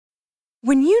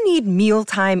When you need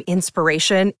mealtime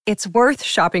inspiration, it's worth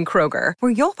shopping Kroger,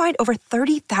 where you'll find over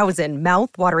 30,000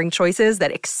 mouth-watering choices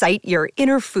that excite your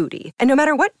inner foodie. And no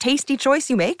matter what tasty choice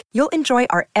you make, you'll enjoy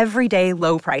our everyday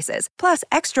low prices, plus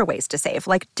extra ways to save,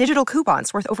 like digital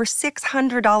coupons worth over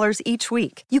 $600 each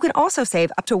week. You can also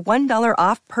save up to $1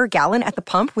 off per gallon at the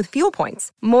pump with fuel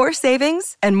points. More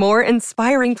savings and more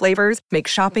inspiring flavors make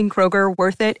shopping Kroger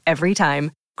worth it every time.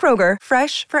 Kroger,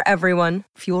 fresh for everyone.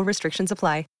 Fuel restrictions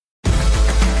apply.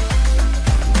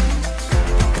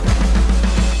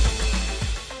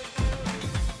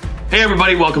 Hey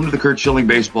everybody, welcome to the Curt Schilling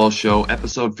Baseball Show,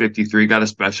 episode 53. Got a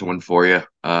special one for you.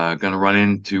 Going to run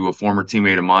into a former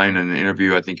teammate of mine in an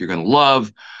interview I think you're going to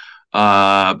love.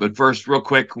 But first, real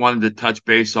quick, wanted to touch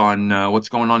base on what's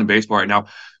going on in baseball right now.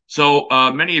 So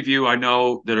many of you I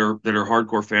know that are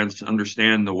hardcore fans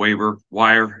understand the waiver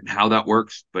wire and how that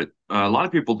works, but a lot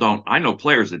of people don't. I know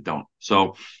players that don't.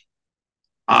 So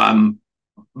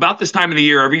about this time of the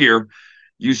year, every year,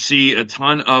 you see a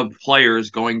ton of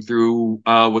players going through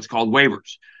what's called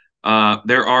waivers.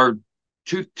 There are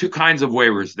two kinds of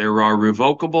waivers. There are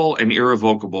revocable and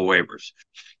irrevocable waivers.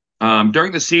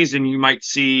 During the season, you might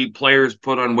see players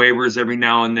put on waivers every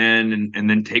now and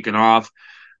then taken off.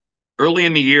 Early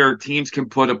in the year, teams can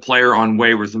put a player on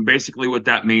waivers, and basically what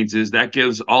that means is that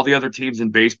gives all the other teams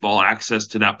in baseball access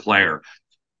to that player.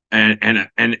 And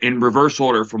in reverse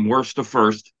order, from worst to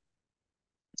first,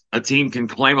 a team can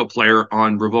claim a player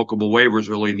on revocable waivers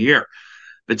early in the year.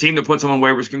 The team that puts them on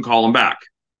waivers can call them back.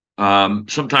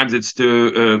 Sometimes it's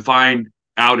to find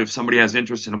out if somebody has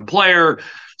interest in a player.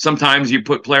 Sometimes you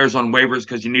put players on waivers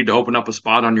because you need to open up a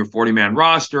spot on your 40-man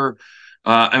roster.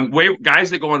 And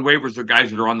guys that go on waivers are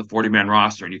guys that are on the 40-man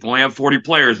roster, and you can only have 40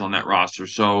 players on that roster.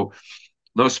 So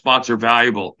those spots are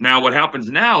valuable. Now, what happens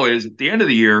now is at the end of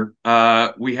the year,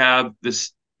 we have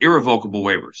this irrevocable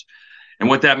waivers. And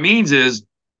what that means is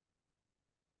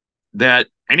that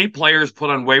any players put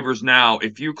on waivers now,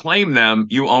 if you claim them,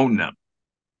 you own them.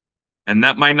 And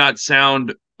that might not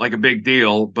sound like a big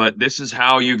deal, but this is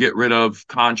how you get rid of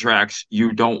contracts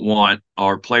you don't want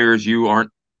or players you aren't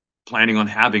planning on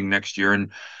having next year.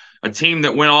 And a team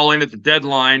that went all in at the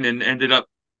deadline and ended up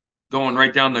going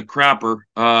right down the crapper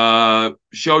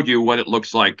showed you what it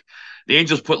looks like. The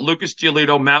Angels put Lucas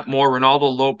Giolito, Matt Moore,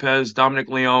 Ronaldo Lopez, Dominic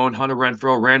Leone, Hunter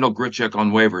Renfroe, Randall Grichuk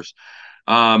on waivers.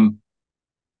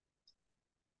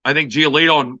 I think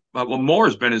Giolito and Moore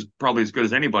has been probably as good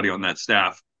as anybody on that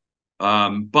staff.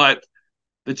 But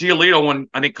the Giolito one,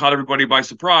 I think, caught everybody by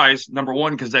surprise. Number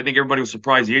one, because I think everybody was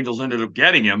surprised the Angels ended up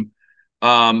getting him.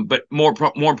 But more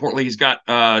importantly, he's got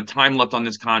time left on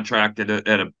this contract at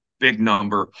a big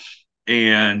number.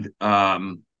 And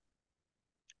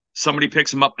somebody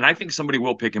picks him up, and I think somebody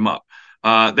will pick him up.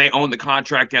 They own the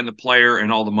contract and the player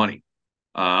and all the money.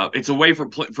 It's a way for,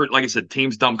 like I said,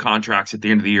 teams dump contracts at the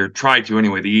end of the year. Try to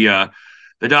anyway. The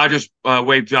Dodgers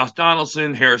waived Josh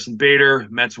Donaldson, Harrison Bader,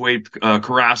 Mets waived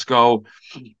Carrasco,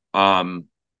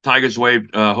 Tigers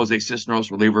waived Jose Cisneros,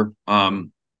 reliever.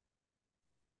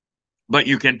 But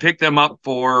you can pick them up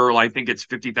for, I think it's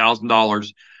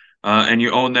 $50,000, and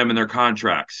you own them in their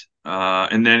contracts.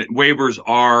 And then waivers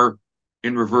are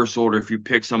in reverse order. If you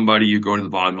pick somebody, you go to the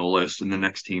bottom of the list, and the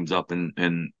next team's up and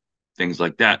things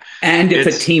like that. And if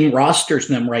a team rosters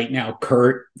them right now,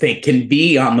 Curt, they can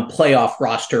be on the playoff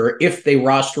roster if they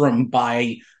roster them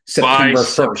by September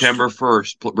 1st. September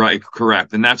 1st, right,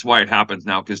 correct. And that's why it happens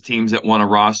now, because teams that want to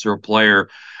roster a player,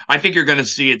 I think you're going to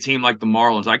see a team like the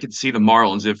Marlins. I could see the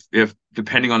Marlins, if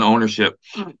depending on ownership,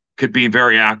 could be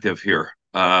very active here.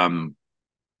 And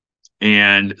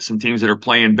some teams that are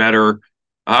playing better.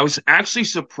 I was actually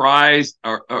surprised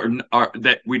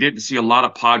that we didn't see a lot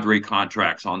of Padre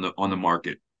contracts on the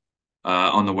market,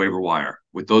 on the waiver wire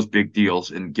with those big deals,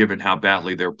 and given how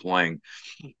badly they're playing.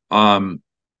 The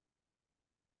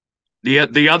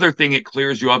other thing it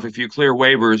clears you up, if you clear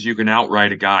waivers, you can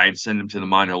outright a guy and send him to the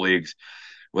minor leagues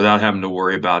without having to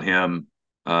worry about him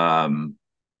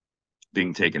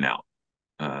being taken out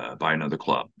by another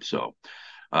club. So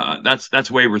that's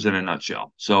waivers in a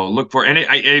nutshell. So look for any.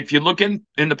 If you look in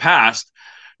the past,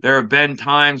 there have been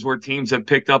times where teams have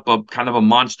picked up a kind of a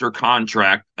monster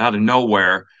contract out of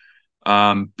nowhere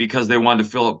because they wanted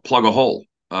to plug a hole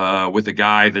with a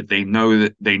guy that they knew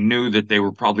that they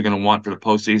were probably going to want for the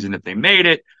postseason if they made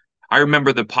it. I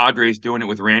remember the Padres doing it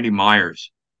with Randy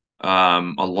Myers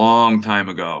a long time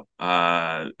ago,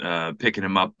 picking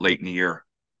him up late in the year.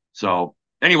 So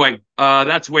anyway,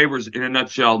 that's waivers in a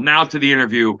nutshell. Now to the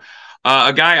interview.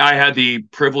 A guy I had the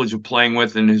privilege of playing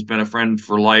with and who's been a friend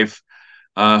for life,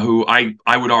 who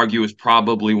I would argue is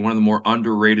probably one of the more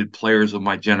underrated players of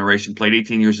my generation, played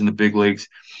 18 years in the big leagues.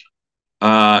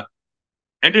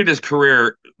 ended his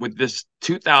career with this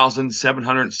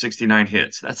 2,769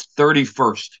 hits. That's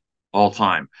 31st all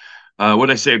time. What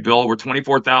did I say, Bill? We're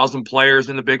 24,000 players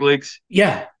in the big leagues.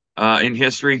 Yeah. In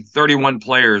history, 31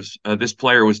 players. This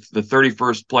player was the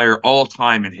 31st player all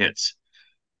time in hits.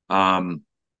 And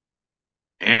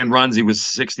runs, he was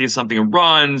 60 something in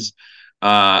runs.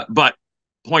 But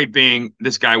point being,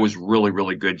 this guy was really,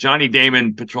 really good. Johnny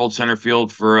Damon patrolled center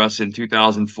field for us in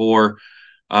 2004.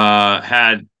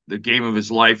 Had the game of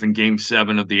his life in Game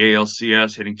 7 of the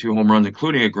ALCS, hitting 2 home runs,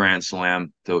 including a grand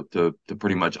slam to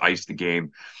pretty much ice the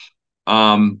game.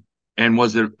 And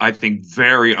was, I think,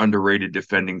 very underrated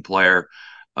defending player.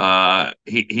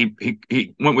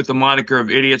 He went with the moniker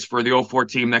of idiots for the 04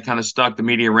 team. That kind of stuck. The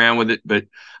media ran with it, but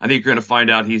I think you're going to find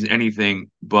out he's anything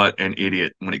but an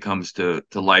idiot when it comes to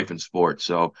life and sports.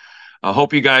 So I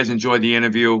hope you guys enjoy the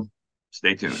interview.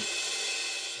 Stay tuned.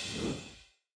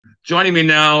 Joining me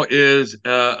now is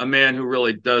a man who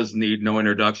really does need no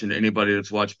introduction to anybody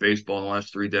that's watched baseball in the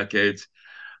last 3 decades.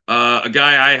 A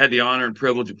guy I had the honor and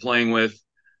privilege of playing with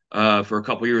for a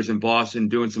couple years in Boston,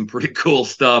 doing some pretty cool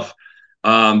stuff.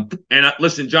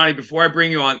 Listen, Johnny, before I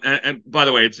bring you on, and by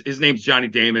the way, his name's Johnny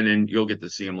Damon, and you'll get to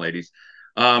see him, ladies.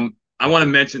 I want to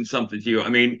mention something to you. I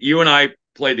mean, you and I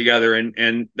played together,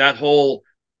 and that whole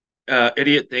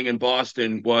idiot thing in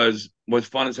Boston was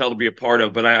fun as hell to be a part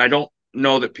of. But I don't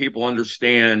know that people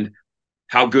understand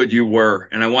how good you were.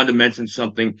 And I wanted to mention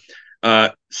something.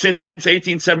 Since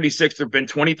 1876, there have been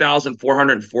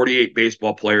 20,448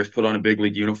 baseball players put on a big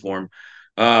league uniform.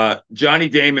 Johnny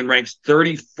Damon ranks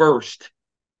 31st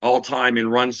all time in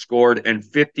runs scored and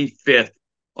 55th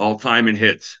all time in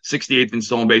hits, 68th in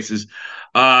stolen bases.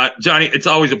 Johnny, it's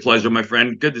always a pleasure, my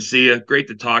friend. Good to see you. Great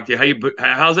to talk to you.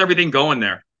 How's everything going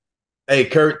there? Hey,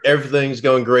 Curt, everything's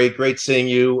going great. Great seeing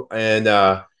you. And,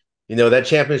 that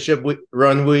championship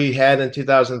run we had in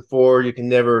 2004, you can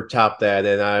never top that.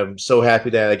 And I'm so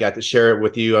happy that I got to share it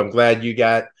with you. I'm glad you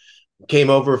came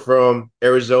over from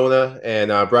Arizona and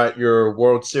brought your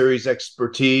World Series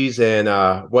expertise. And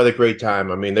what a great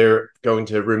time. I mean, they're going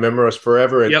to remember us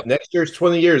forever. And Next year's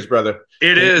 20 years, brother.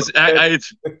 It is.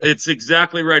 It's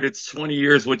exactly right. It's 20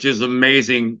 years, which is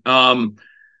amazing.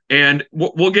 And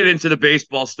we'll get into the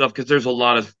baseball stuff because there's a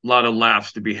lot of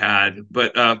laughs to be had.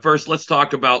 But first, let's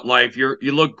talk about life. You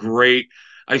look great.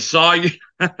 I saw you.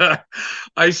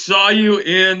 I saw you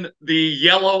in the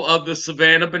yellow of the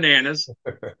Savannah Bananas.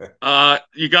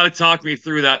 You got to talk me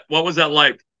through that. What was that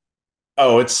like?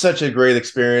 Oh, it's such a great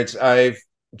experience. I've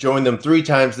joined them 3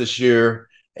 times this year,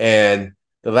 and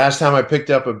the last time I picked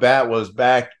up a bat was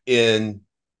back in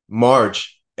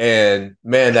March. And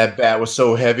man, that bat was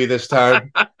so heavy this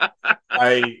time.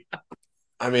 I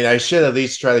should at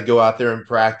least try to go out there and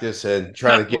practice and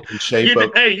try to get in shape.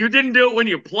 You didn't do it when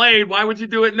you played. Why would you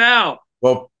do it now?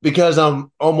 Well, because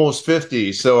I'm almost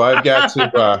 50, so I've got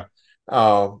to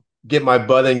get my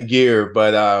butt in gear.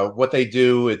 But what they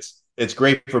do, it's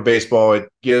great for baseball. It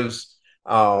gives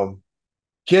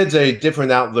kids a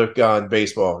different outlook on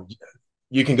baseball.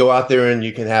 You can go out there and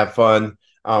you can have fun.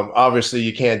 Obviously,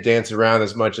 you can't dance around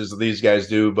as much as these guys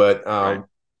do, but right.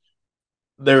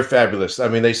 They're fabulous. I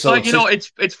mean, they sold.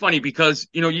 It's funny because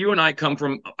you and I come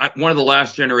from one of the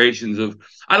last generations of,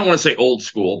 I don't want to say old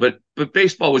school, but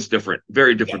baseball was different,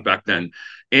 very different back then.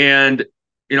 And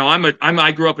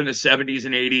I grew up in the 70s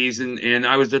and 80s, and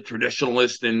I was a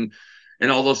traditionalist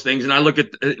and all those things. And I look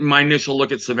at my initial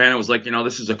look at Savannah was like,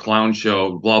 this is a clown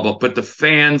show, blah blah. But the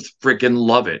fans freaking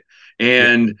love it,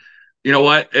 and. You know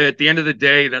what? At the end of the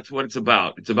day, that's what it's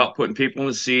about. It's about putting people in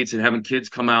the seats and having kids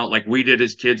come out like we did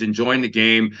as kids, enjoying the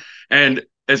game. And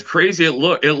as crazy it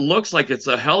looks like it's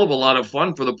a hell of a lot of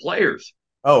fun for the players.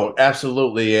 Oh,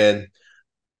 absolutely. And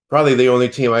probably the only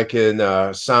team I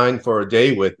can sign for a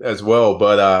day with as well.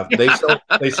 But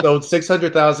they sold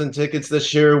 600,000 tickets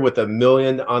this year with 1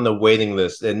 million on the waiting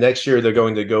list. And next year they're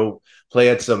going to go play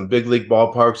at some big league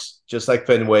ballparks, just like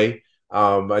Fenway.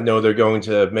 I know they're going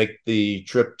to make the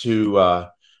trip to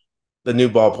the new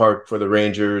ballpark for the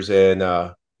Rangers and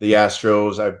the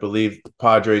Astros, I believe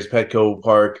Padres, Petco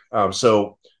Park.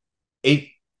 So 8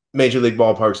 major league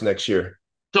ballparks next year.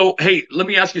 So, hey, let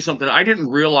me ask you something. I didn't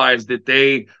realize that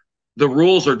the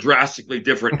rules are drastically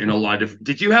different in a lot of.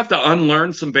 Did you have to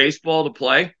unlearn some baseball to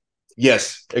play?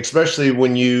 Yes, especially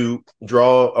when you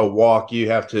draw a walk, you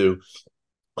have to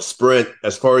sprint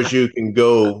as far as you can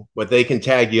go, but they can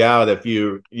tag you out if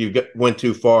you went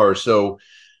too far. So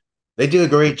they do a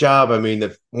great job. I mean,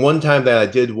 the one time that I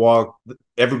did walk,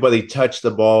 everybody touched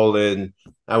the ball in,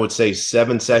 I would say,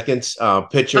 7 seconds.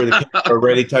 Pitcher, the catcher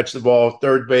already touched the ball,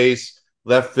 third base,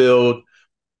 left field,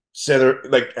 center,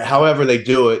 like however they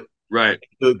do it. Right.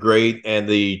 Do it great, and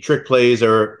the trick plays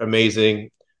are amazing.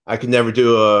 I could never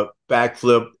do a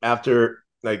backflip after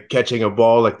like catching a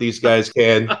ball like these guys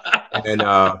can,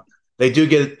 and they do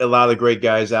get a lot of great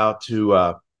guys out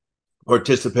to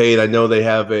participate. I know they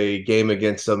have a game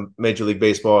against some Major League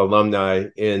Baseball alumni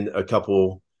in a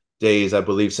couple days, I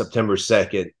believe September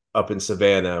 2nd up in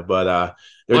Savannah. But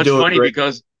they're Well, it's doing funny great.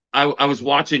 because I was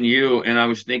watching you and I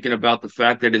was thinking about the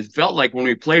fact that it felt like when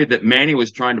we played that Manny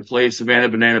was trying to play Savannah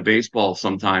Banana baseball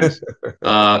sometimes,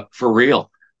 for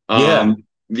real. Yeah.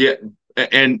 Yeah,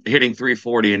 and hitting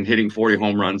 340 and hitting 40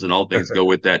 home runs and all things go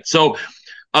with that. So,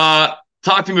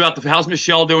 talk to me about how's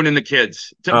Michelle doing and the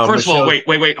kids. First of all,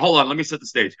 wait, hold on. Let me set the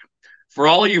stage. For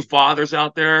all of you fathers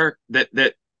out there that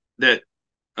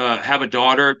have a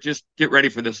daughter, just get ready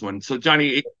for this one. So,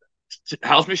 Johnny,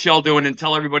 how's Michelle doing? And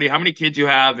tell everybody how many kids you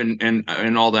have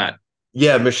and all that.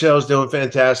 Yeah, Michelle's doing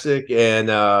fantastic, and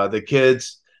the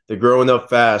kids, they're growing up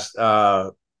fast.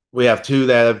 We have two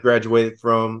that have graduated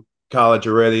from college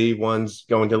already. One's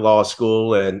going to law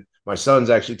school, and my son's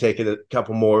actually taking a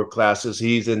couple more classes.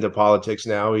 He's into politics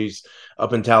now. He's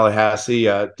up in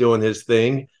Tallahassee doing his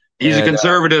thing. He's a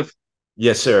conservative.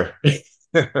 Yes, sir.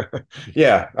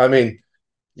 Yeah, I mean.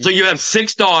 So you have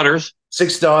 6 daughters.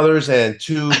 6 daughters and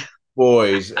 2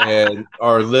 boys, and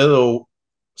our little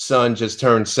son just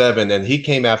turned 7, and he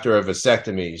came after a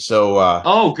vasectomy. So,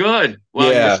 oh, good.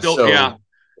 Well, yeah, you're still, yeah.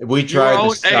 We tried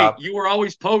to stop. Hey, you were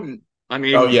always potent. I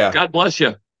mean, oh yeah, God bless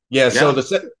you. Yeah. So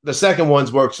the second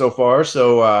one's worked so far.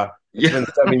 So it's been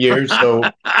 7 years. So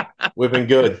we've been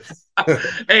good.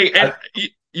 Hey, and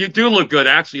you do look good.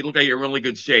 Actually, you look like you're in really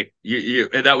good shape.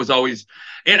 And that was always.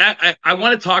 And I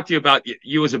want to talk to you about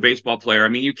you as a baseball player. I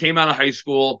mean, you came out of high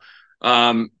school,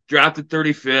 drafted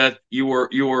 35th. You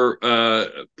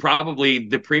were probably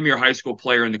the premier high school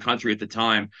player in the country at the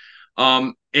time.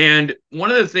 And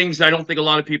one of the things I don't think a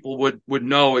lot of people would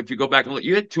know, if you go back and look,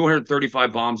 you had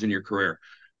 235 bombs in your career.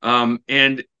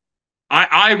 And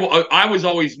I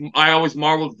always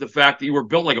marveled at the fact that you were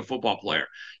built like a football player.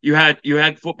 You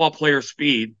had football player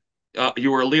speed.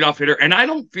 You were a leadoff hitter, and I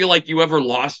don't feel like you ever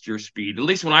lost your speed. At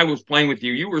least when I was playing with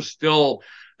you, you were still.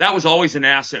 That was always an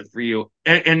asset for you,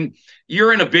 and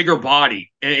you're in a bigger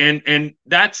body, and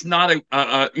that's not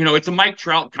it's a Mike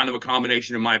Trout kind of a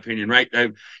combination, in my opinion, right?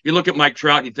 You look at Mike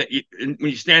Trout, and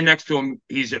when you stand next to him,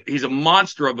 he's a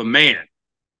monster of a man,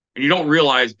 and you don't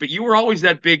realize, but you were always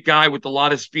that big guy with a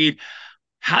lot of speed.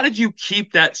 How did you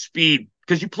keep that speed?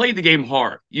 Because you played the game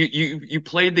hard. You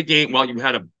played the game. Well, you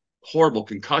had a horrible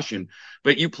concussion,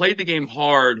 but you played the game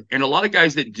hard, and a lot of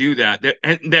guys that do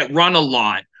that run a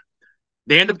lot,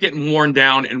 they end up getting worn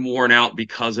down and worn out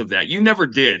because of that. You never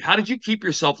did. How did you keep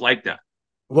yourself like that?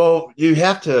 Well, you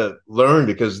have to learn,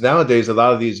 because nowadays a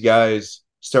lot of these guys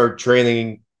start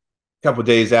training a couple of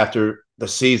days after the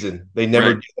season. They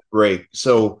never get a break.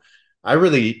 So I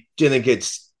really didn't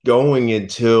get going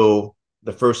until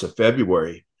the 1st of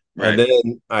February. Right. And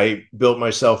then I built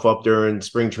myself up during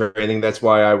spring training. That's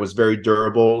why I was very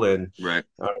durable, and I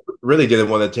really didn't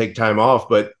want to take time off.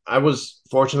 But I was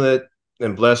fortunate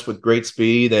and blessed with great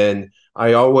speed, and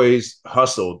I always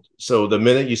hustled. So the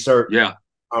minute you start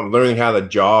learning how to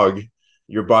jog,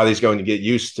 your body's going to get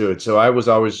used to it. So I was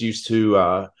always used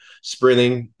to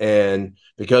sprinting, and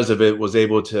because of it, was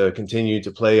able to continue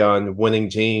to play on winning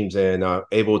teams, and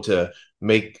able to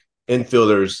make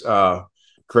infielders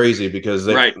crazy, because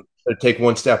they take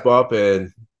one step up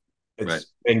and it's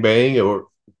bang bang, or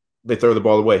they throw the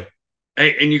ball away.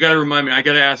 Hey, and you got to remind me, I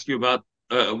got to ask you about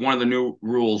one of the new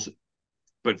rules.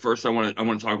 But first, I want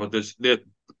to talk about this.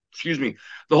 Excuse me.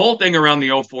 The whole thing around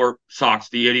the 04 Sox,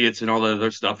 the idiots, and all that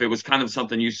other stuff. It was kind of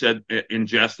something you said in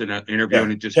jest in an interview,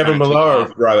 and it just Kevin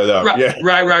Millar brought it up.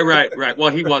 Right.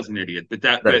 Well, he was an idiot, but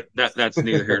that's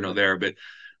neither here nor there.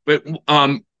 But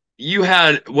you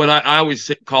had what I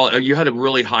always call it. You had a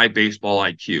really high baseball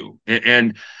IQ,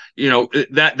 and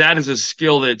that is a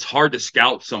skill that's hard to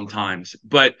scout sometimes.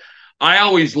 But I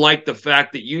always liked the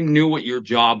fact that you knew what your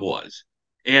job was.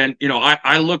 And,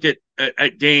 I look at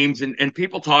games and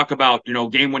people talk about,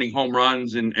 game-winning home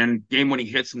runs and game-winning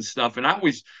hits and stuff. And I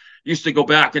always used to go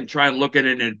back and try and look at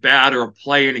an at-bat or a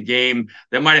play in a game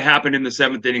that might have happened in the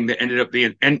 7th inning that ended up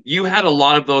being – and you had a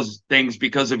lot of those things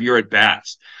because of your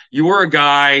at-bats. You were a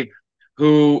guy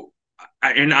who –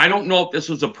 and I don't know if this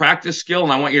was a practice skill,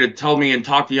 and I want you to tell me and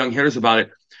talk to young hitters about it.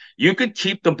 You could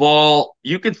keep the ball,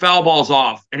 you could foul balls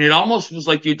off, and it almost was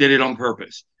like you did it on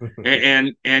purpose.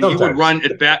 And you would run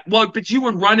at bat. Well, but you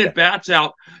would run at bats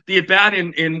out. The at bat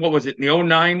in what was it, in the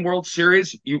 09 World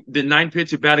Series, the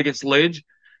 9-pitch at bat against Lidge.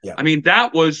 Yeah. I mean,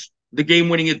 that was the game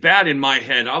winning at bat in my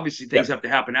head. Obviously, things have to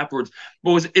happen afterwards.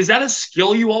 But is that a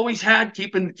skill you always had,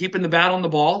 keeping the bat on the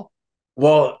ball?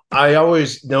 Well, I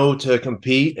always know to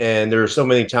compete, and there are so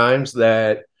many times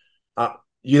that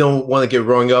you don't want to get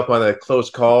rung up on a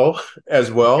close call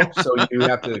as well. So you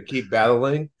have to keep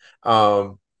battling.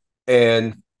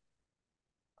 And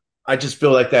I just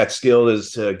feel like that skill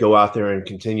is to go out there and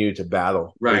continue to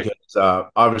battle. Right. Because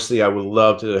obviously I would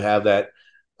love to have that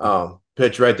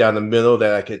pitch right down the middle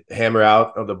that I could hammer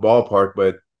out of the ballpark,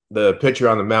 but the pitcher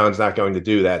on the mound is not going to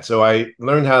do that. So I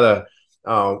learned how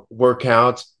to work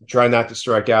counts, try not to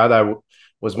strike out. I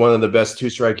was one of the best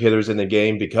 2-strike hitters in the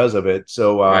game because of it.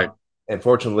 So, and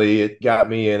fortunately, it got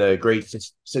me in a great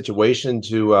situation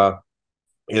to,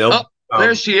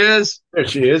 there she is. There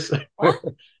she is.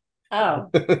 Oh.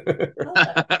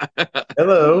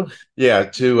 Hello. Yeah,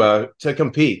 to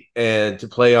compete and to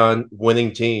play on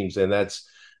winning teams. And that's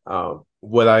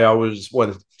what I always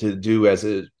wanted to do as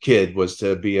a kid, was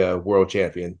to be a world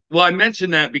champion. Well, I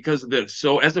mentioned that because of this.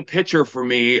 So as a pitcher, for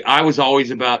me, I was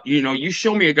always about, you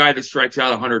show me a guy that strikes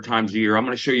out 100 times a year, I'm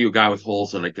going to show you a guy with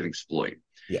holes that I can exploit.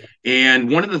 Yeah. And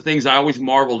one of the things I always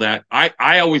marveled at,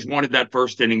 I always wanted that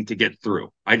first inning to get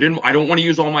through. I don't want to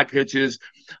use all my pitches.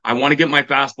 I want to get my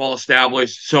fastball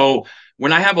established. So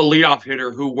when I have a leadoff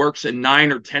hitter who works a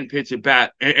 9 or 10 pitch at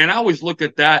bat, and I always looked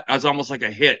at that as almost like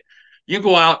a hit. You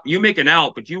go out, you make an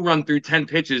out, but you run through 10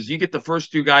 pitches. You get the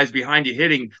first 2 guys behind you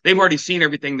hitting. They've already seen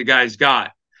everything the guy's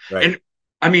got. Right. And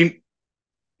I mean,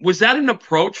 was that an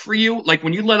approach for you? Like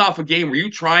when you let off a game, were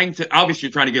you trying to, obviously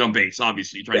you're trying to get on base,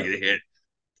 obviously you're trying to get a hit,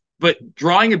 but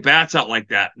drawing at bats out like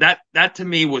that to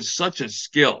me was such a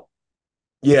skill.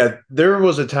 Yeah. There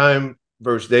was a time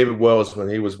versus David Wells when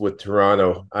he was with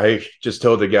Toronto. I just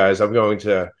told the guys, I'm going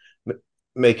to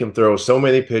make him throw so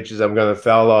many pitches. I'm going to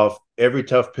foul off every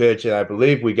tough pitch. And I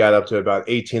believe we got up to about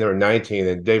 18 or 19.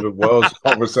 And David Wells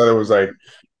all of a sudden was like,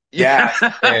 yeah.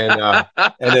 And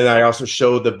then I also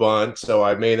showed the bunt. So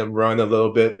I made him run a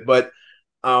little bit. But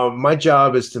my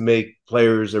job is to make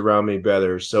players around me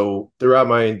better. So throughout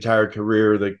my entire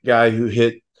career, the guy who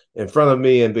hit in front of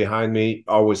me and behind me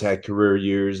always had career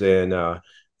years. And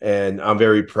I'm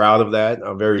very proud of that.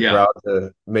 I'm very proud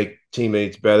to make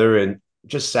teammates better and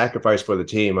just sacrifice for the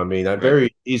team. I mean, I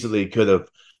very easily could have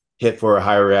hit for a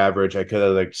higher average. I could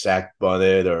have like sacked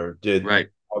bunted or did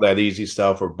all that easy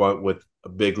stuff, or bunt with a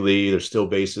big lead, or steal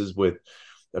bases with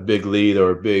a big lead or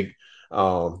a big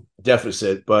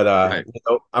deficit. But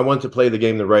I want to play the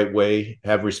game the right way,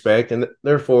 have respect, and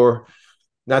therefore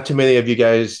not too many of you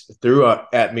guys threw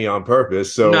at me on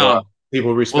purpose. So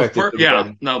people respected.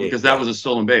 Because that was a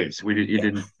stolen base. You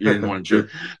didn't want to do.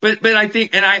 But I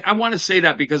think, and I want to say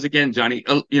that because again, Johnny,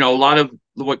 a lot of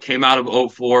what came out of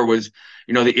 2004 was,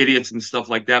 the idiots and stuff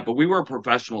like that. But we were a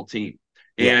professional team,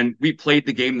 and we played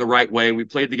the game the right way. We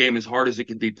played the game as hard as it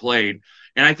could be played.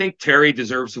 And I think Terry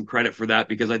deserves some credit for that,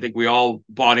 because I think we all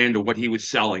bought into what he was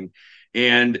selling.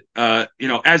 And as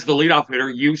the leadoff hitter,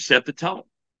 you set the tone.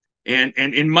 And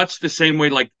in much the same way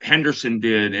like Henderson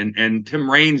did and Tim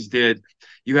Raines did,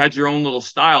 you had your own little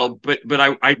style. But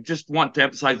I just want to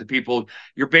emphasize to people,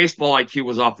 your baseball IQ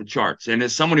was off the charts. And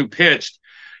as someone who pitched,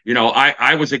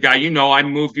 I was a guy, I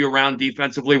moved you around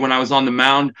defensively when I was on the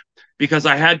mound, because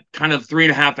I had kind of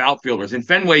 3.5 outfielders. In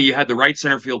Fenway, you had the right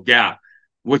center field gap,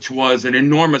 which was an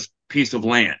enormous piece of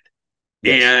land.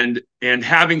 Yes. And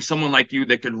having someone like you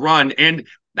that could run. And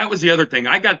that was the other thing.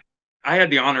 I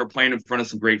had the honor of playing in front of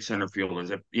some great center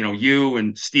fielders, you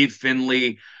and Steve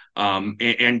Finley,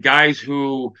 and guys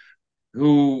who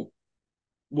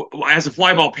as a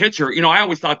fly ball pitcher, I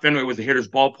always thought Fenway was a hitter's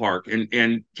ballpark,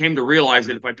 and came to realize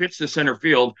that if I pitched to center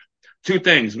field, 2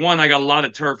 things. 1, I got a lot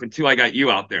of turf, and 2, I got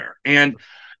you out there. And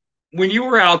when you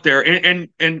were out there, and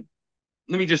let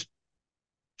me just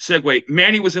segue,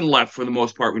 Manny was in left for the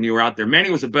most part when you were out there.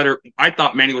 I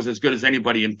thought Manny was as good as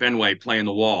anybody in Fenway playing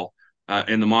the wall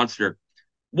in the Monster.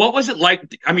 What was it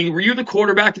like? I mean, were you the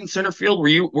quarterback in center field? Were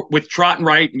you with Trot and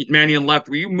right, Manny and left?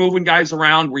 Were you moving guys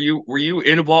around? Were you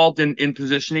involved in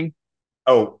positioning?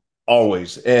 Oh,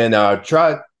 always. And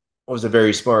Trot was a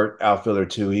very smart outfielder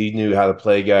too. He knew how to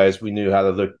play guys. We knew how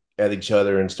to look at each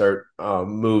other and start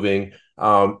moving.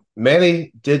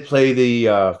 Manny did play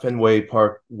the Fenway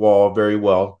Park wall very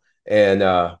well. And,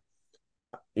 I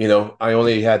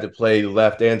only had to play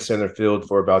left and center field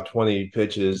for about 20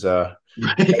 pitches.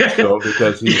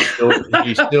 Because he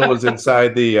still was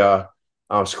inside the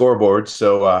scoreboard.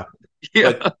 So,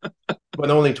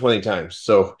 but only 20 times.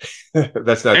 So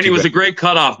that's not. And he was a great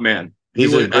cutoff man.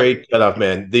 He's a great cutoff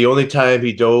man. The only time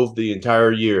he dove the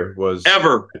entire year was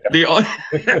ever,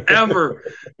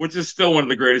 which is still one of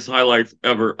the greatest highlights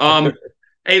ever.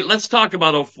 Hey, let's talk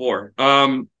about '04.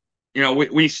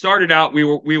 We started out. We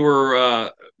were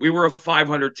a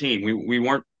 500 team. We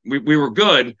were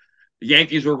good. The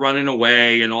Yankees were running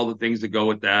away, and all the things that go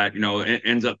with that. It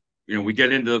ends up. We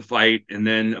get into the fight, and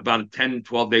then about 10,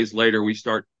 12 days later, we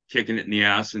start kicking it in the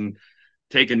ass and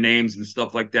taking names and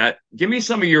stuff like that. Give me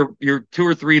some of your two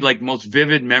or three like most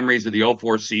vivid memories of the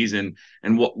 '04 season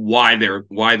and why they're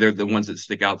the ones that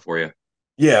stick out for you.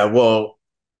 Yeah, well,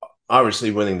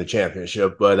 obviously winning the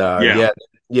championship, but Yeah.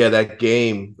 yeah, that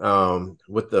game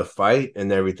with the fight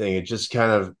and everything, it just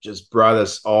kind of just brought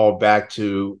us all back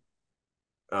to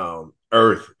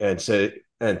earth and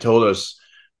told us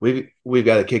we've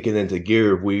got to kick it into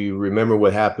gear. We remember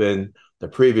what happened the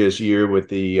previous year with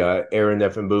the Aaron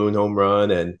F. and Boone home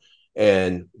run,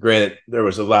 and granted there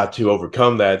was a lot to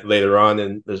overcome that later on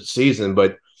in the season,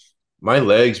 but my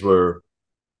legs were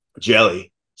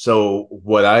jelly. So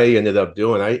what I ended up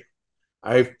doing,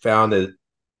 I found an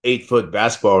 8-foot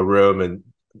basketball room and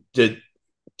did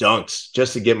dunks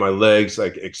just to get my legs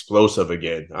like explosive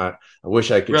again. I wish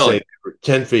I could say Really? they were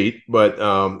 10 feet, but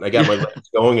I got my legs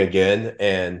going again.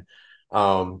 And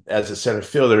as a center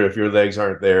fielder, if your legs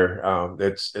aren't there,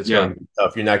 it's Yeah. going to be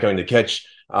tough. You're not going to catch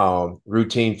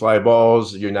routine fly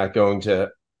balls. You're not going to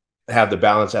have the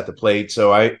balance at the plate.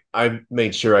 So I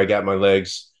made sure I got my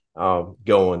legs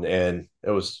going, and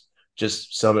it was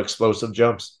just some explosive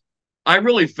jumps. I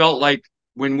really felt like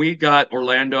when we got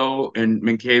Orlando and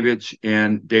Minkiewicz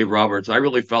and Dave Roberts, I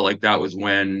really felt like that was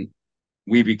when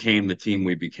we became the team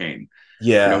we became.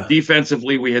 Yeah.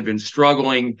 Defensively, we had been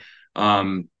struggling,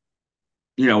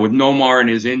 with Nomar and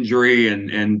his injury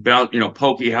and about,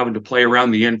 Pokey having to play around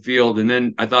the infield. And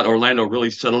then I thought Orlando really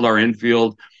settled our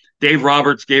infield. Dave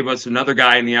Roberts gave us another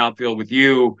guy in the outfield with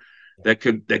you that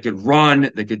could run,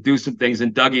 that could do some things,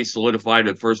 and Dougie solidified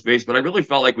at first base. But I really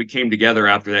felt like we came together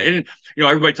after that. And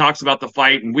everybody talks about the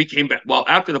fight, and we came back. Well,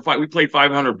 after the fight, we played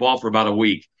 500 ball for about a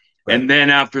week, Right. and then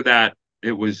after that,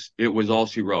 it was all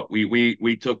she wrote.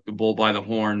 We took the bull by the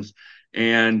horns,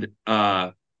 and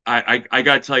I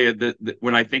got to tell you that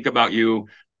when I think about you,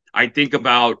 I think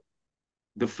about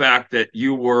the fact that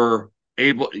you were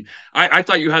able. I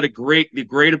thought you had the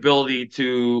great ability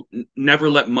to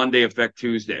never let Monday affect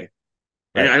Tuesday.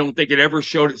 And Right. I don't think it ever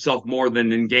showed itself more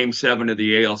than in Game 7 of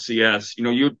the ALCS.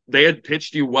 They had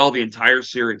pitched you well the entire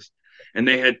series, and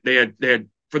they had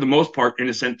for the most part, in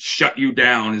a sense, shut you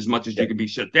down as much as Yeah. you could be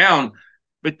shut down.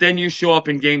 But then you show up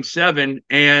in Game 7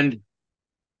 and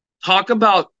talk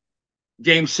about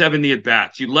Game 7, the at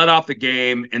bats. You let off the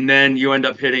game, and then you end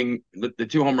up hitting the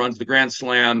two home runs, the grand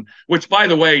slam. Which, by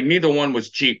the way, neither one was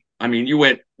cheap. I mean, you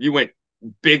went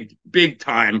big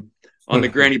time on the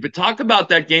granny. But talk about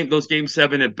that game, those Game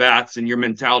 7 at bats, and your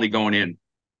mentality going in.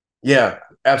 Yeah,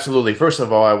 absolutely. First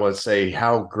of all, I want to say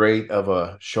how great of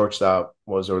a shortstop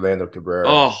was Orlando Cabrera.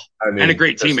 Oh, I and a mean,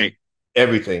 great just teammate.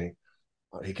 everything.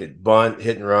 He could bunt,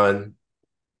 hit and run,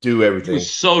 do He was everything.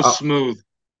 so Uh, smooth.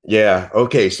 yeah.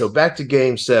 Okay. So back to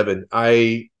game 7.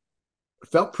 I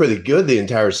felt pretty good the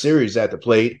entire series at the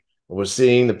plate. I was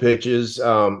seeing the pitches.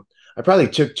 I probably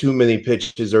took too many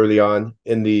pitches early on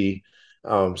in the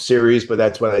series, but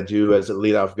that's what I do as a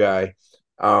leadoff guy.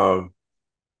 Um,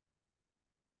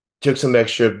 Took some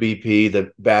extra BP.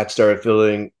 The bat started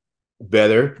feeling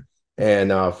better.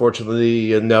 And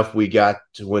fortunately enough, we got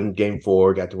to win game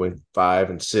 4, got to win 5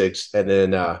 and 6. And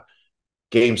then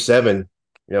game 7,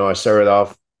 I started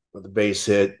off with a base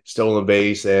hit, stolen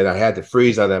base, and I had to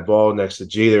freeze on that ball next to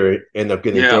Jeter. It ended up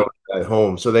getting Yeah. thrown at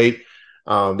home. So they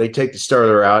take the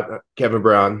starter out, Kevin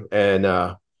Brown, and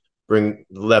bring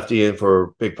the lefty in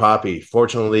for Big Poppy.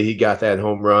 Fortunately, he got that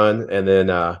home run, and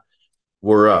then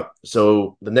we're up.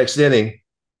 So the next inning,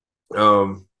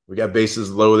 we got bases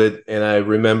loaded, and I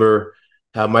remember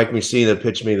how Mike Mussina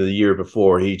pitched me the year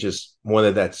before. He just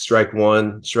wanted that strike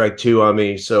 1, strike 2 on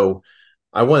me. So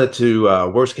I wanted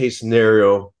to, worst case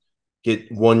scenario,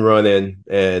 get 1 run in,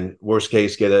 and worst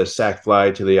case, get a sac fly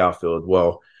to the outfield.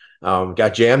 Well,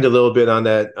 got jammed a little bit on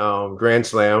that grand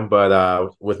slam,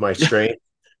 but with my strength,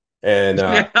 and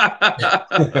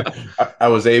I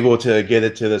was able to get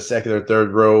it to the second or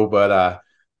third row. But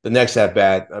the next at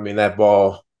bat, I mean, that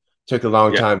ball took a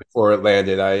long Yeah. time before it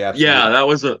landed. I absolutely Yeah, that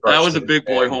was a crushed it. big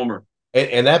boy homer.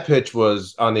 And that pitch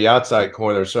was on the outside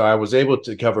corner, so I was able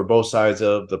to cover both sides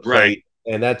of the Right. plate,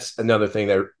 and that's another thing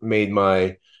that made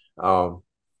my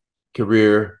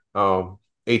career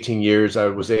 18 years. I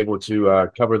was able to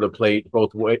cover the plate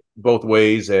both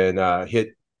ways and hit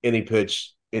any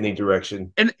pitch, any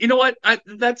direction. And you know what?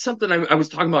 That's something I was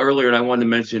talking about earlier, and I wanted to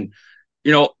mention.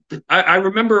 you know, I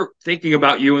remember thinking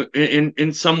about you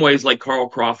in some ways like Carl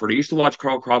Crawford. I used to watch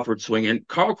Carl Crawford swing, and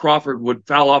Carl Crawford would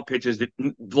foul off pitches that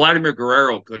Vladimir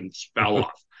Guerrero couldn't foul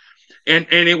off. And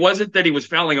it wasn't that he was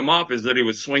fouling them off, is that he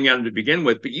was swinging them to begin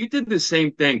with. But you did the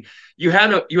same thing. You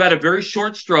had a very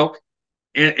short stroke,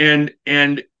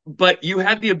 but you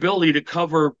had the ability to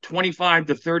cover 25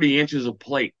 to 30 inches of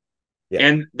plate. Yeah.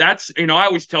 And that's, I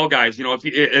always tell guys, if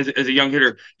you, as a young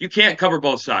hitter, you can't cover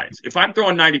both sides. If I'm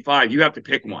throwing 95, you have to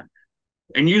pick one.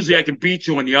 And usually I can beat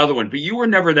you on the other one, but you were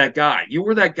never that guy. You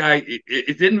were that guy.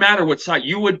 It didn't matter what side.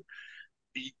 You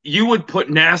would put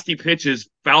nasty pitches,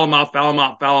 foul them off, foul them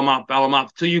off, foul them off, foul them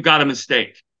off, till you got a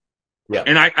mistake. Yeah.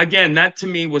 And again, that to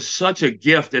me was such a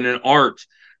gift and an art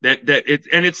and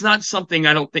it's not something,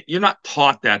 I don't think you're not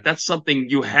taught that. That's something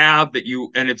you have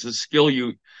and it's a skill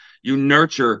you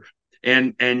nurture.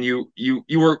 And you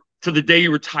were, to the day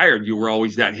you retired, you were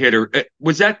always that hitter.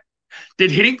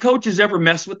 Did hitting coaches ever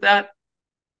mess with that?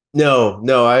 No.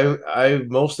 I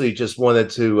mostly just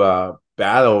wanted to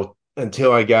battle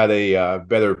until I got a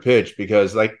better pitch,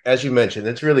 because, like, as you mentioned,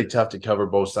 it's really tough to cover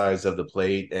both sides of the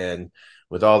plate, and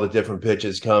with all the different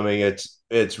pitches coming,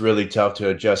 it's really tough to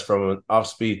adjust from an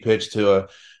off-speed pitch to a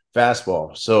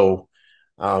fastball. So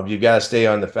you got to stay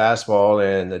on the fastball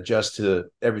and adjust to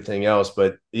everything else.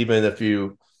 But even if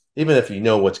you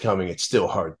know what's coming, it's still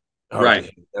hard.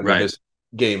 Right. I mean, this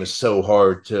game is so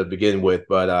hard to begin with.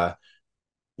 But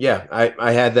yeah,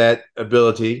 I had that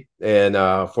ability, and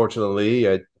fortunately,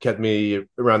 it kept me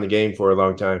around the game for a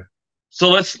long time. So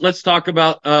let's talk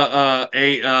about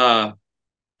a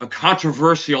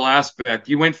controversial aspect.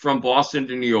 You went from Boston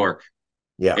to New York.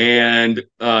 Yeah. And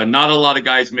not a lot of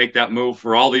guys make that move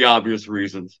for all the obvious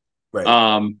reasons.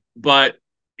 Right. But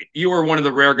you were one of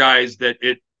the rare guys that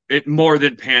it more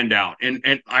than panned out.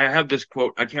 And I have this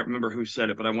quote, I can't remember who said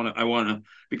it, but I wanna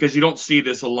because you don't see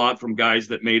this a lot from guys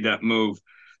that made that move.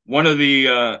 One of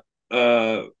a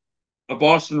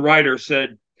Boston writer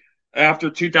said, after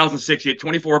 2006, you had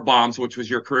 24 bombs, which was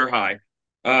your career high.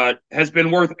 Has been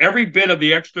worth every bit of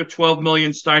the extra $12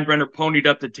 million Steinbrenner ponied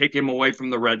up to take him away from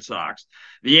the Red Sox.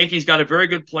 The Yankees got a very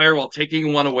good player while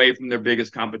taking one away from their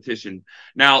biggest competition.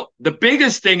 Now, the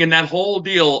biggest thing in that whole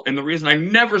deal, and the reason I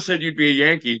never said you'd be a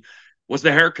Yankee, was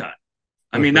the haircut.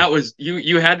 I mean, that was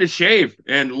you had to shave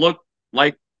and look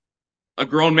like a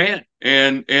grown man.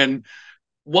 And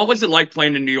what was it like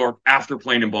playing in New York after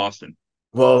playing in Boston?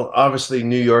 Well, obviously,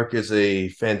 New York is a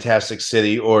fantastic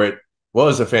city, or it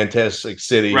was a fantastic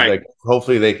city. Right. Like,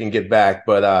 hopefully they can get back.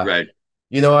 But right.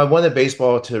 I wanted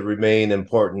baseball to remain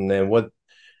important, and what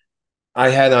I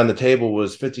had on the table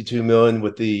was $52 million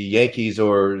with the Yankees,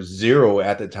 or zero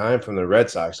at the time from the Red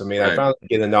Sox. I mean, I finally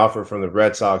get an offer from the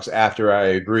Red Sox after I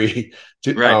agree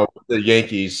to the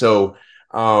Yankees. So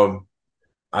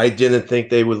I didn't think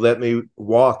they would let me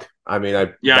walk. I mean,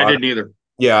 I didn't either.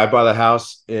 Yeah, I bought a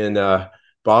house in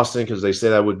Boston because they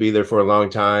said I would be there for a long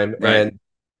time. Right. And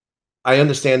I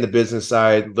understand the business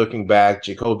side. Looking back,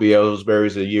 Jacoby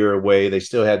Ellsbury's a year away. They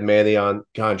still had Manny on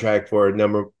contract for a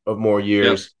number of more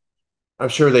years. Yep. I'm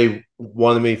sure they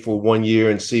wanted me for 1 year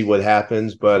and see what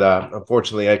happens, but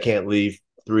unfortunately, I can't leave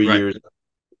 3 years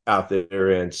out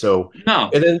there. And so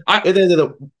it ended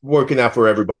up working out for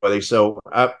everybody. So,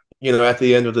 at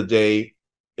the end of the day,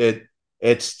 it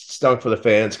stunk for the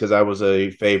fans because I was a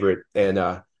favorite,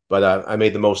 but I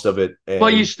made the most of it. And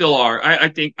well, you still are. I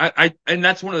think and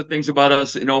that's one of the things about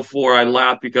us in 2004. I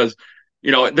laugh because,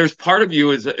 there's part of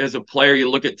you as a player, you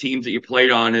look at teams that you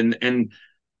played on, and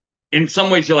in some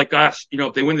ways you're like, gosh,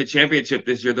 if they win the championship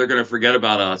this year, they're going to forget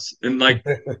about us. And like,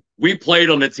 we played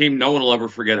on a team no one will ever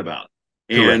forget about.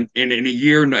 And in a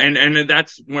year, and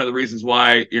that's one of the reasons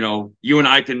why, you and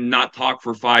I can not talk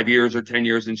for 5 years or 10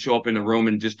 years and show up in the room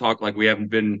and just talk like we haven't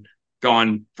been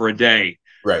gone for a day.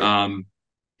 Right.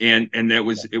 And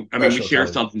we share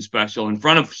something special in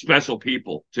front of special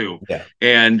people too. Yeah.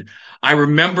 And I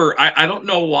remember, I don't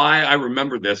know why I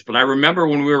remember this, but I remember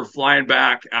when we were flying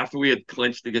back after we had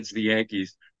clinched against the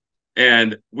Yankees,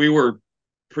 and we were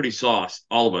pretty sauced,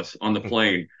 all of us on the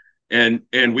plane. And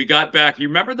we got back. You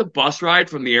remember the bus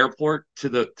ride from the airport to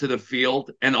the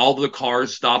field, and all the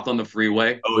cars stopped on the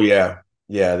freeway? Oh yeah.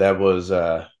 Yeah, that was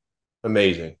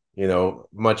amazing.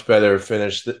 Much better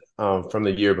finish from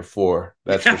the year before.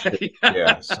 That's for sure.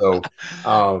 Yeah. So,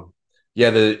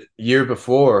 the year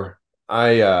before,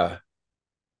 I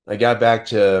got back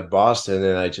to Boston,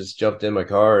 and I just jumped in my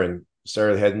car and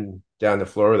started heading down to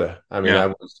Florida. I mean, I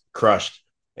was crushed,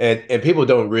 and people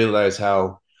don't realize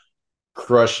how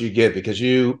crushed you get because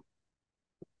you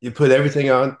put everything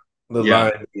on the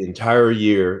line the entire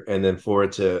year, and then for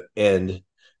it to end.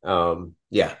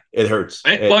 It hurts.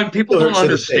 And people don't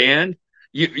understand.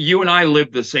 you and I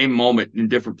lived the same moment in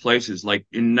different places. Like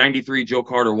in '93, Joe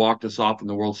Carter walked us off in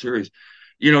the World Series.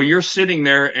 You're sitting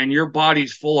there and your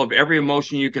body's full of every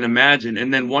emotion you can imagine,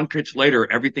 and then one pitch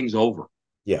later, everything's over.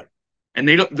 Yeah. And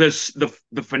they don't the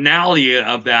finale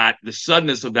of that, the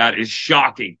suddenness of that is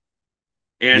shocking.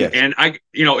 And I,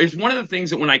 it's one of the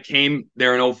things that when I came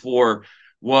there in '04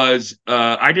 was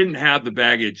I didn't have the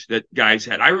baggage that guys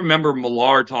had. I remember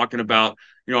Millar talking about,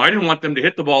 I didn't want them to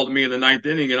hit the ball to me in the ninth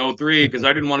inning in '03 because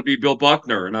I didn't want to be Bill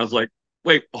Buckner. And I was like,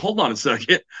 wait, hold on a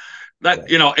second.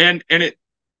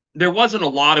 There wasn't a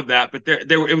lot of that, but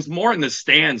it was more in the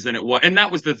stands than it was. And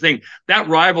that was the thing. That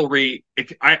rivalry,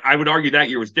 I would argue that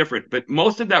year was different, but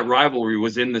most of that rivalry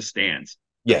was in the stands.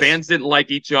 The fans didn't like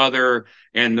each other,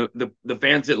 and the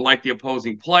fans didn't like the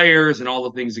opposing players and all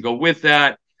the things that go with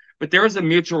that. But there was a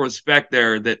mutual respect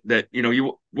there that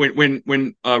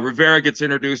when Rivera gets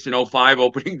introduced in '05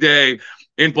 opening day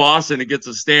in Boston and gets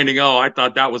a standing O, I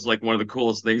thought that was like one of the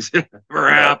coolest things that ever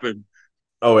happened.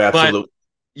 Oh, absolutely. But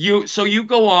you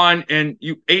go on and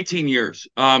 18 years.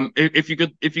 If you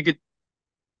could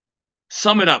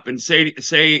sum it up and say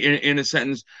in a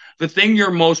sentence, the thing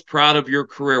you're most proud of your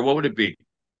career, what would it be?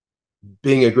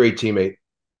 Being a great teammate.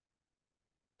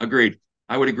 Agreed.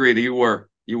 I would agree that you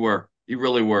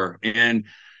really were. And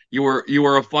you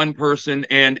were a fun person.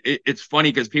 And it's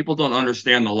funny because people don't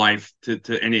understand the life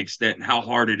to any extent and how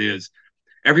hard it is.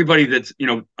 Everybody that's,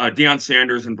 Deion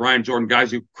Sanders and Brian Jordan,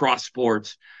 guys who cross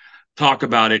sports, talk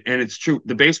about it. And it's true.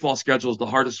 The baseball schedule is the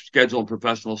hardest schedule in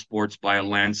professional sports by a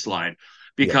landslide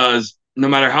because no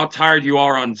matter how tired you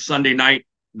are on Sunday night,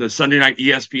 the Sunday night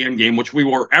ESPN game, which we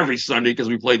were every Sunday because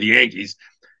we played the Yankees,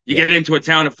 you get into a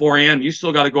town at 4 a.m., you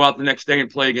still got to go out the next day and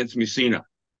play against Messina.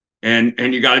 And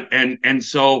you got and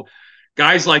so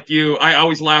guys like you, I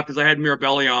always laugh because I had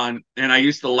Mirabelli on, and I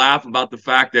used to laugh about the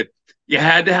fact that you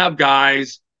had to have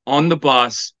guys on the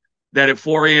bus that at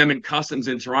 4 a.m. in Customs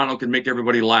in Toronto could make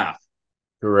everybody laugh.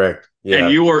 Correct. Yeah.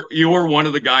 And you were one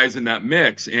of the guys in that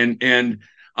mix. And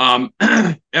I'm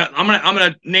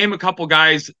gonna name a couple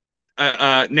guys.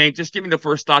 Nate, just give me the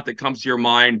first thought that comes to your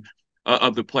mind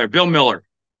of the player. Bill Miller.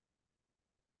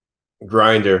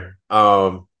 Grinder.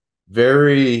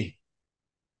 Very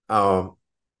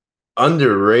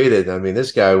underrated. I mean,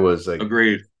 this guy was like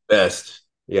agreed best.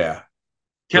 Yeah.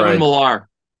 Kevin Millar.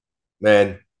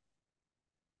 Man.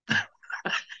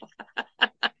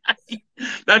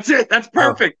 That's it. That's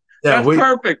perfect. That's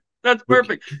perfect. That's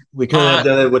perfect. We couldn't have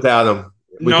done it without him.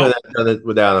 We couldn't have done it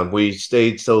without him. We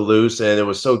stayed so loose, and it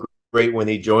was so great when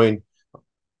he joined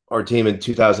our team in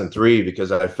 2003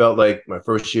 because I felt like my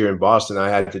first year in Boston, I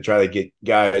had to try to get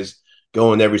guys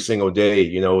going every single day.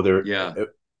 It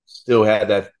still had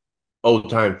that old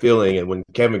time feeling. And when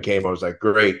Kevin came, I was like,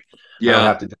 great. Yeah. I don't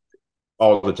have to do it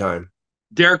all the time.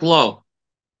 Derek Lowe.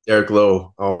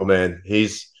 Oh man.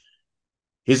 He's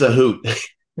a hoot.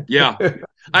 Yeah.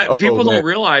 People don't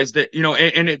realize that,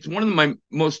 and it's one of my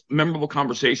most memorable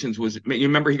conversations was, you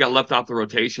remember he got left off the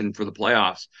rotation for the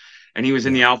playoffs and he was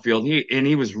in the outfield.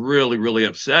 He was really, really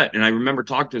upset. And I remember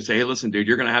talking to him, say, hey, listen, dude,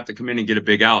 you're going to have to come in and get a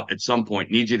big out at some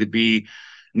point. Need you to be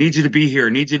here.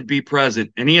 Need you to be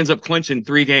present. And he ends up clinching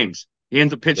 3 games. He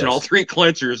ends up pitching all 3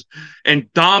 clinchers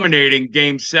and dominating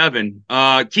game 7.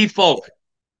 Keith Folk.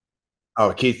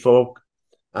 Oh, Keith Folk.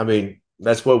 I mean,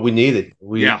 that's what we needed.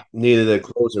 We needed a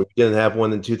closer. We didn't have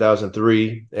one in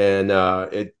 2003, and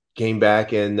it came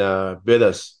back and bit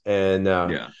us. And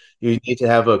you need to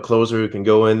have a closer who can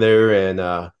go in there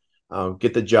and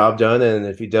get the job done. And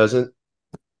if he doesn't,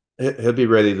 he'll be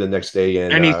ready the next day.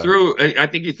 And he threw. I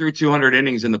think he threw 200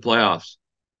 innings in the playoffs.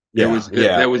 It was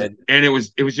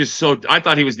just so. I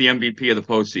thought he was the MVP of the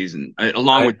postseason,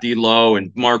 along with D-Lo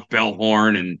and Mark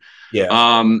Bellhorn and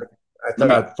I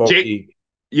thought Folky.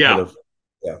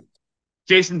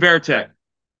 Jason Varitek.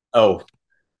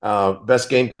 Best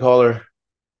game caller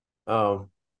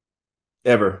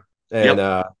ever.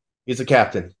 And he's a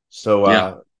captain.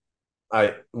 So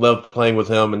I love playing with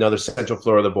him. Another Central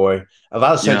Florida boy. A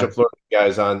lot of Central Florida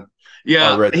guys on.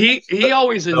 Yeah, he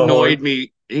always annoyed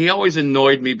me. He always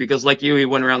annoyed me because, like you, he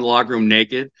went around the locker room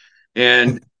naked.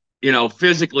 And,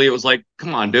 physically, it was like,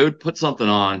 come on, dude, put something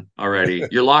on already.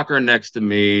 You're locker next to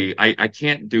me. I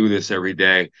can't do this every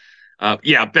day.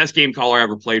 Best game caller I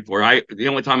ever played for. The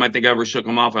only time I think I ever shook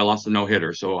him off, I lost a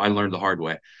no-hitter. So I learned the hard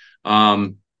way.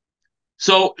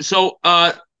 So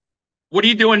what are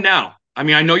you doing now? I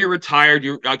mean, I know you're retired.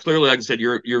 You're clearly, like I said,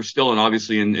 you're still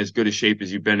obviously in as good a shape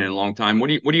as you've been in a long time.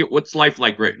 What's life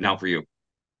like right now for you?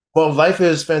 Well, life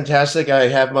is fantastic. I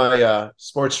have my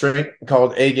sports drink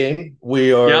called A Game.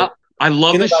 We are. Yeah, I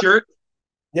love the shirt.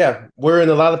 Yeah, we're in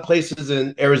a lot of places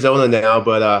in Arizona now,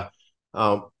 but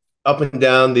up and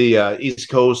down the East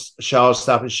Coast. Shaw's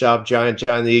Stop and Shop, Giant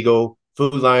John Eagle,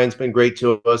 Food Lion's been great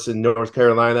to us in North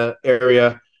Carolina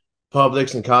area.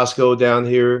 Publix and Costco down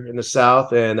here in the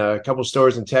South, and a couple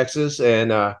stores in Texas,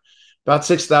 and about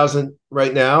 6,000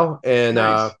 right now. And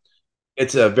Nice.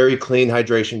 it's a very clean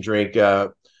hydration drink.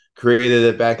 Created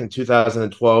it back in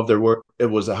 2012. It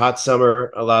was a hot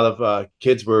summer. A lot of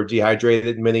kids were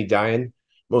dehydrated, many dying,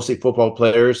 mostly football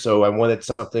players. So I wanted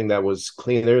something that was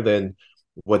cleaner than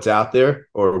what's out there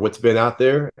or what's been out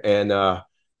there, and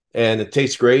it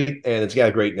tastes great, and it's got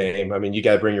a great name. I mean, you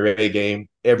got to bring your A game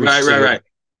every single, Right.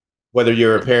 whether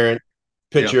you're a parent,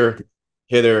 Yep. pitcher,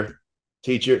 hitter,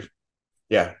 teacher.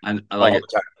 Yeah, I like all it. the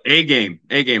time. A game.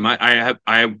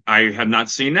 I have not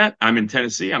seen that. I'm in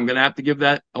Tennessee. I'm gonna have to give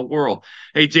that a whirl.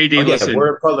 Hey JD, Oh yeah, listen,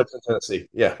 we're in Publix in Tennessee.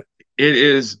 Yeah. it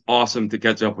is awesome to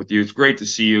catch up with you. It's great to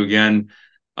see you again.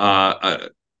 I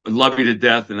love you to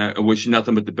death, and I wish you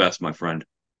nothing but the best, my friend.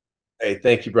 Hey,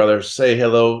 thank you, brother. Say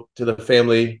hello to the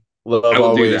family. Love I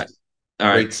will do always. that. All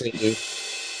right. Great seeing you.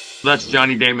 That's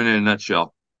Johnny Damon in a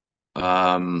nutshell.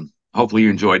 Hopefully you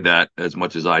enjoyed that as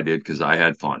much as I did because I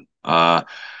had fun.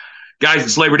 Guys,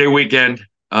 it's Labor Day weekend.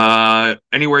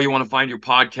 Anywhere you want to find your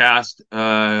podcast,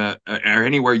 or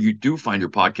anywhere you do find your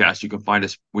podcast, you can find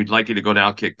us. We'd like you to go to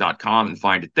outkick.com and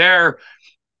find it there.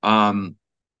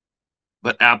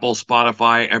 But Apple,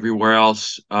 Spotify, everywhere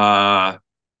else.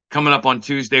 Coming up on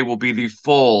Tuesday will be the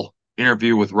full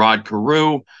interview with Rod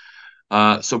Carew.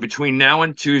 So between now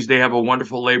and Tuesday, have a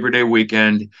wonderful Labor Day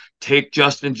weekend. Take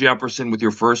Justin Jefferson with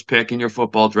your first pick in your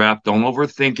football draft. Don't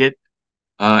overthink it.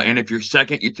 And if you're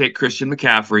second, you take Christian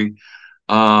McCaffrey.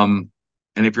 And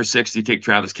if you're sixth, you take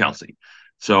Travis Kelce.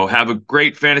 So have a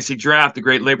great fantasy draft, a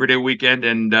great Labor Day weekend,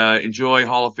 and enjoy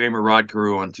Hall of Famer Rod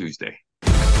Carew on Tuesday.